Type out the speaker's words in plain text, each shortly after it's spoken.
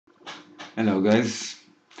Hello guys.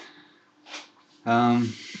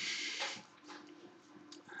 Um,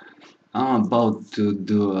 I'm about to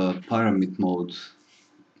do a pyramid mode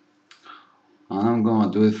and I'm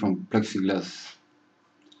gonna do it from plexiglass.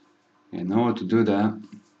 In order to do that,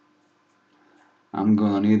 I'm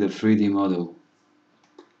gonna need a 3D model.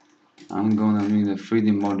 I'm gonna need a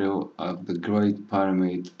 3D model of the Great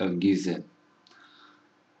Pyramid of Giza.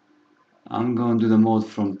 I'm gonna do the mode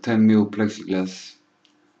from 10mm plexiglass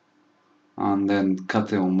and then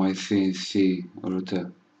cut it on my CNC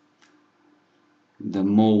router. The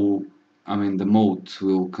mold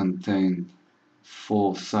will contain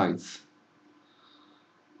 4 sides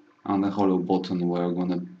and a hollow bottom where I'm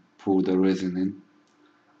gonna pour the resin in.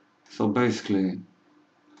 So basically,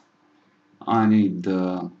 I need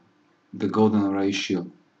the golden ratio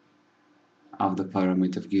of the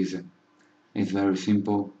Pyramid of Giza. It's very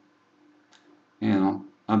simple,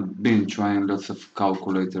 I've been trying lots of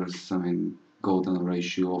calculators, golden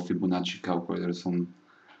ratio or Fibonacci calculators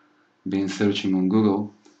been searching on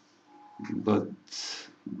Google, but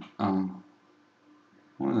uh,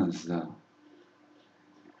 what is that?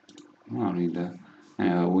 I don't need that.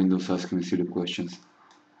 Windows asking me silly questions.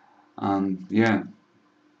 And yeah,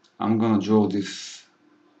 I'm gonna draw these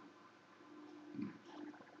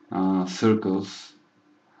circles.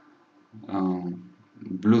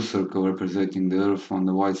 Blue circle representing the Earth and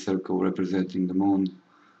the white circle representing the Moon.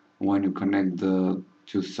 When you connect the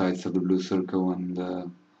two sides of the blue circle and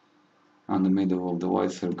the middle of the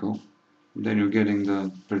white circle, then you're getting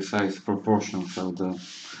the precise proportions of the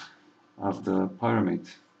pyramid,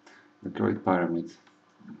 the Great Pyramid.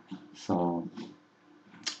 So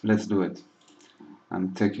let's do it.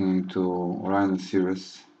 I'm taking it to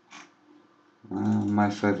Rhinoceros, my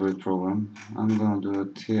favorite program. I'm gonna do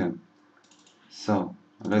it here. So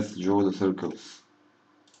let's draw the circles.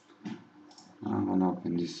 I'm gonna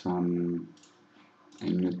open this one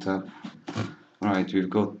in new tab. Right, we've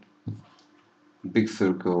got big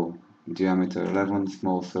circle diameter 11,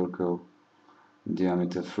 small circle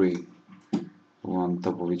diameter 3, one on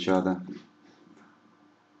top of each other.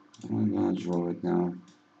 I'm gonna draw it now.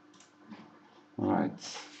 Right,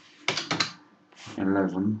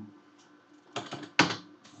 11.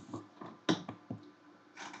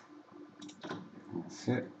 That's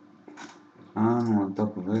it. And on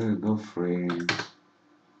top of it, we go 3.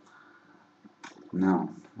 Now,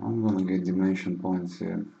 I'm gonna get dimension points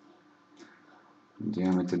here.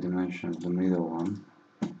 Diameter dimension of the middle one.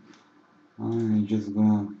 I'm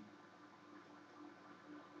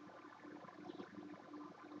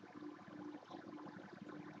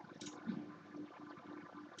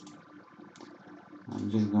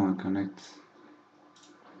just gonna connect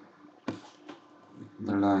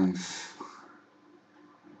the lines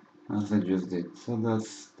as I just did. So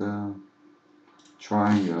that's the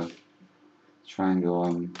triangle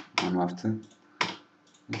I'm after.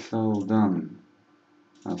 It's all done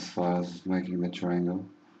as far as making the triangle.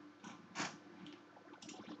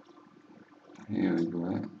 Here we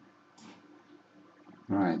go.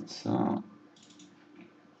 Right, so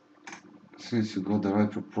since you got the right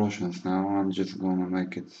proportions now, I'm just gonna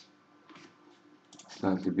make it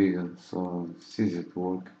slightly bigger so it's easier to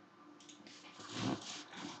work.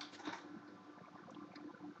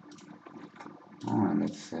 Alright,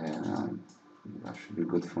 let's say that should be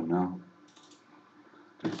good for now.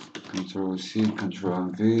 Control C, Control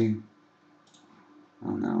V,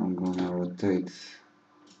 and now I'm gonna rotate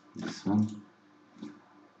this one.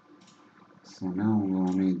 So now I'm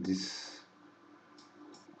gonna need this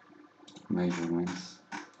measurements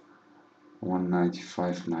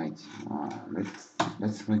 195.90.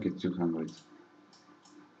 Let's make it 200.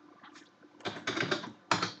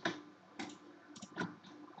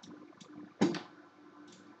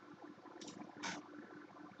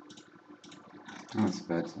 That's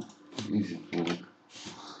better, easy to work.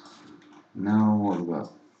 Now what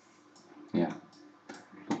about? Yeah,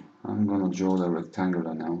 I'm gonna draw the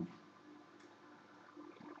rectangular now.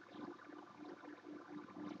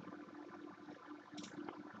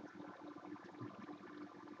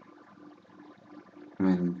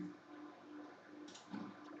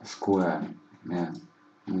 Square. Yeah,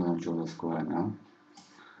 I'm gonna draw the square now.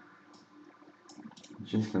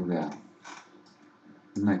 Just like that.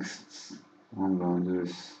 Next, what I'm gonna do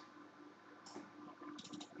is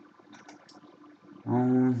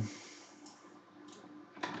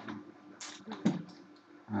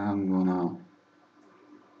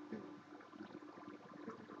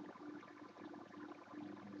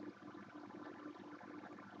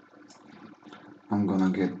I'm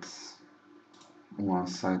gonna get one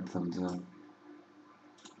side of the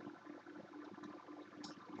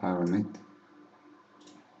pyramid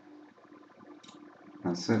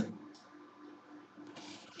That's it.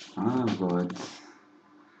 I've got it.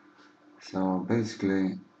 So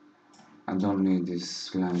basically, I don't need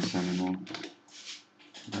these lamps anymore.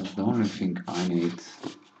 That's the only thing I need.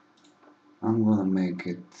 I'm gonna make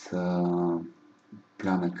it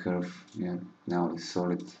planar curve. Yeah, now it's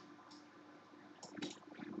solid.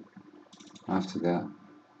 After that,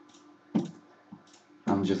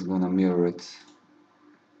 I'm just gonna mirror it.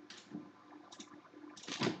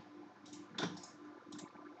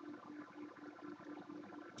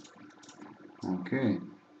 Okay,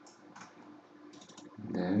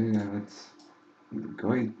 there you have it. The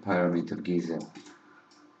Great Pyramid of Giza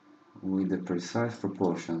with the precise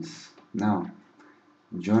proportions. Now,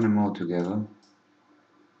 join them all together.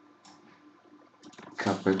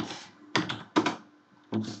 Cup it.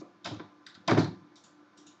 Oops.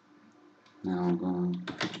 Now I'm gonna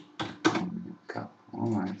cup.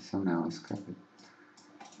 Alright, so now let's cup it.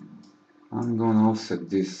 I'm gonna offset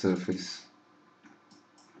this surface.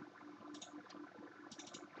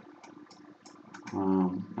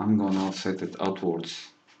 I'm gonna offset it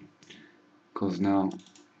outwards, because now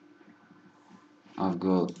I've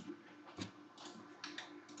got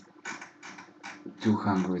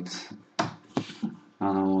 200 and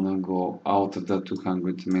I wanna go out of that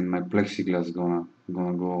 200. I mean, my plexiglass gonna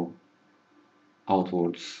go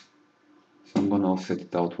outwards, so I'm gonna offset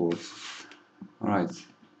it outwards. Alright,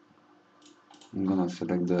 I'm gonna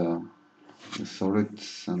select the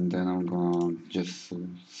solids, and then I'm gonna just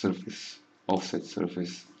offset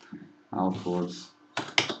surface outwards,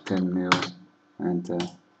 10 mil, and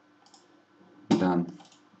done.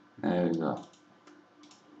 There you go.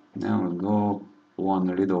 Now we'll go one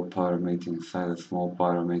little pyramid inside a small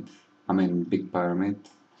pyramid, I mean big pyramid,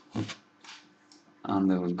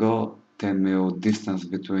 and there will go 10 mil distance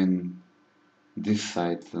between this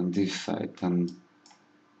side, and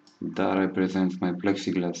that represents my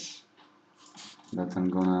plexiglass that I'm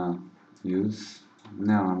gonna use.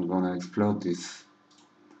 Now I'm gonna explode this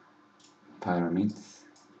pyramid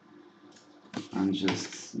and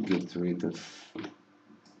just get rid of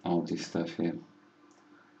all this stuff here.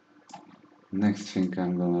 Next thing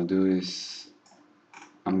I'm gonna do is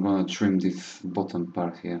I'm gonna trim this bottom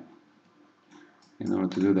part here. In order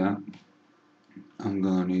to do that, I'm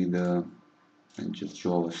gonna need just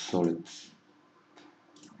draw a solid,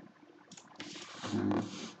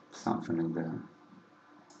 something like that.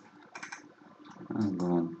 I'm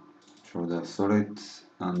gonna draw the solid,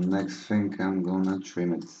 and next thing I'm gonna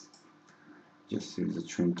trim it. Just use the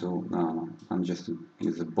trim tool. No, I'm just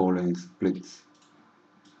use a bowling split.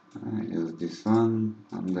 I use this one,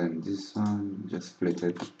 and then this one, just split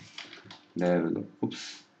it. There we go.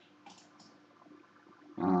 Oops.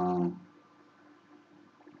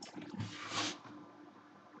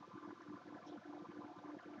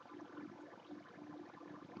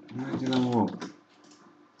 It didn't work.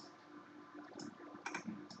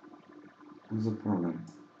 What's the problem?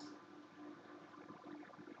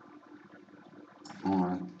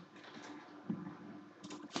 Alright.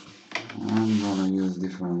 I'm gonna use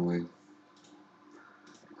different way.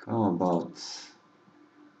 How about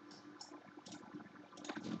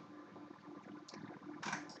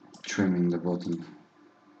trimming the bottom?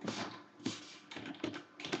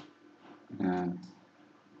 Yeah.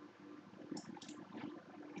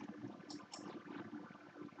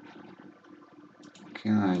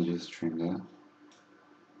 Can I just trim that?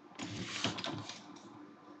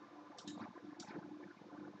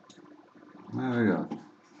 There we go.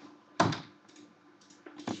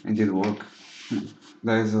 It did work.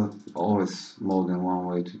 There is always more than one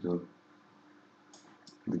way to do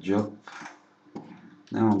the job.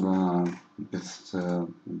 Now I'm gonna just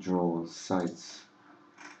draw sides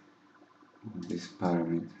of this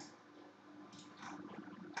pyramid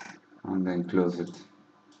and then close it.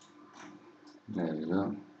 There we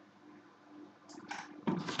go.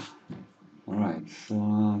 Alright,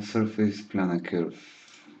 so surface planar curve.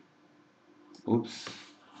 Oops,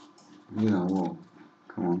 didn't work.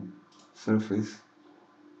 Come on, surface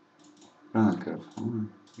planar curve. Oh,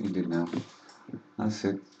 it did now. That's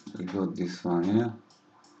it. We got this one here.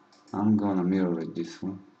 I'm gonna mirror it, this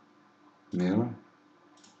one. Mirror.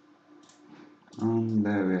 And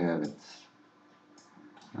there we have it.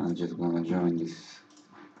 I'm just gonna join these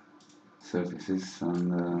surfaces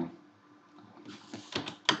and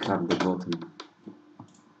cut the bottom.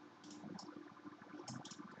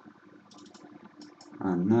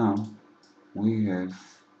 And now we have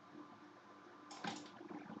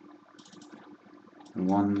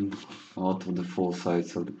one out of the 4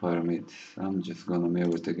 sides of the pyramid. I'm just gonna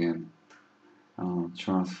mirror it again.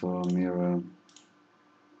 Transfer, mirror.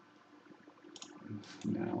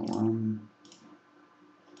 Now one.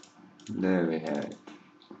 There we have it.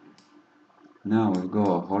 Now we've got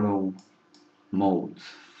a hollow mold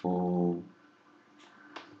for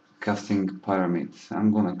casting pyramids.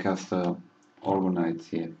 I'm gonna cast a Orgonite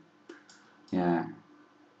here. Yeah,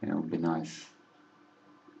 it'll be nice.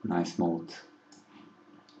 Nice mold.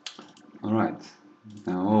 Alright,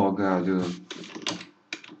 now all I gotta do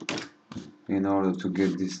in order to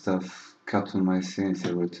get this stuff cut on my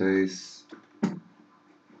CNC router is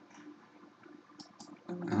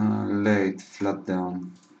lay it flat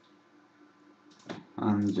down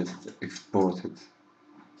and just export it.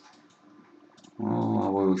 Oh, I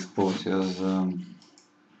will export it as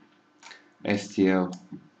STL.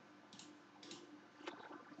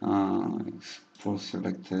 Export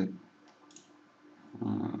selected.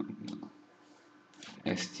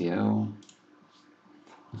 STL.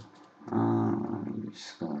 I'm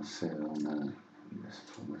just gonna say on the just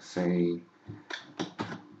gonna say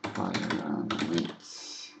pyramid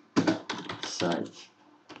site,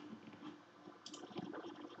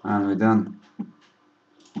 and we're done.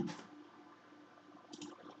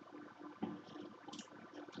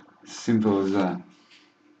 Simple as that.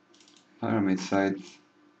 Pyramid site.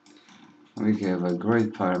 We have a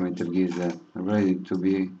Great Pyramid of Giza ready to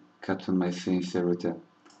be cut on my CNC router.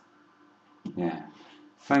 Yeah.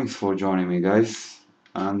 Thanks for joining me, guys,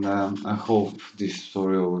 and I hope this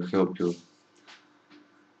tutorial will help you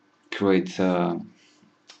create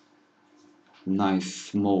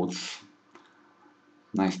nice modes,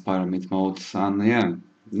 nice pyramid modes. And yeah,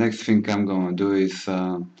 next thing I'm gonna do is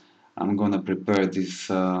I'm gonna prepare this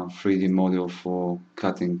 3D model for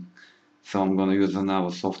cutting. So I'm gonna use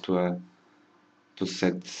another software to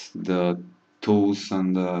set the tools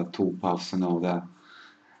and the tool paths and all that.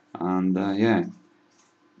 And yeah,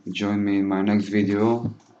 join me in my next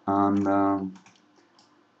video, and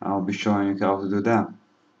I'll be showing you how to do that.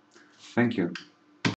 Thank you.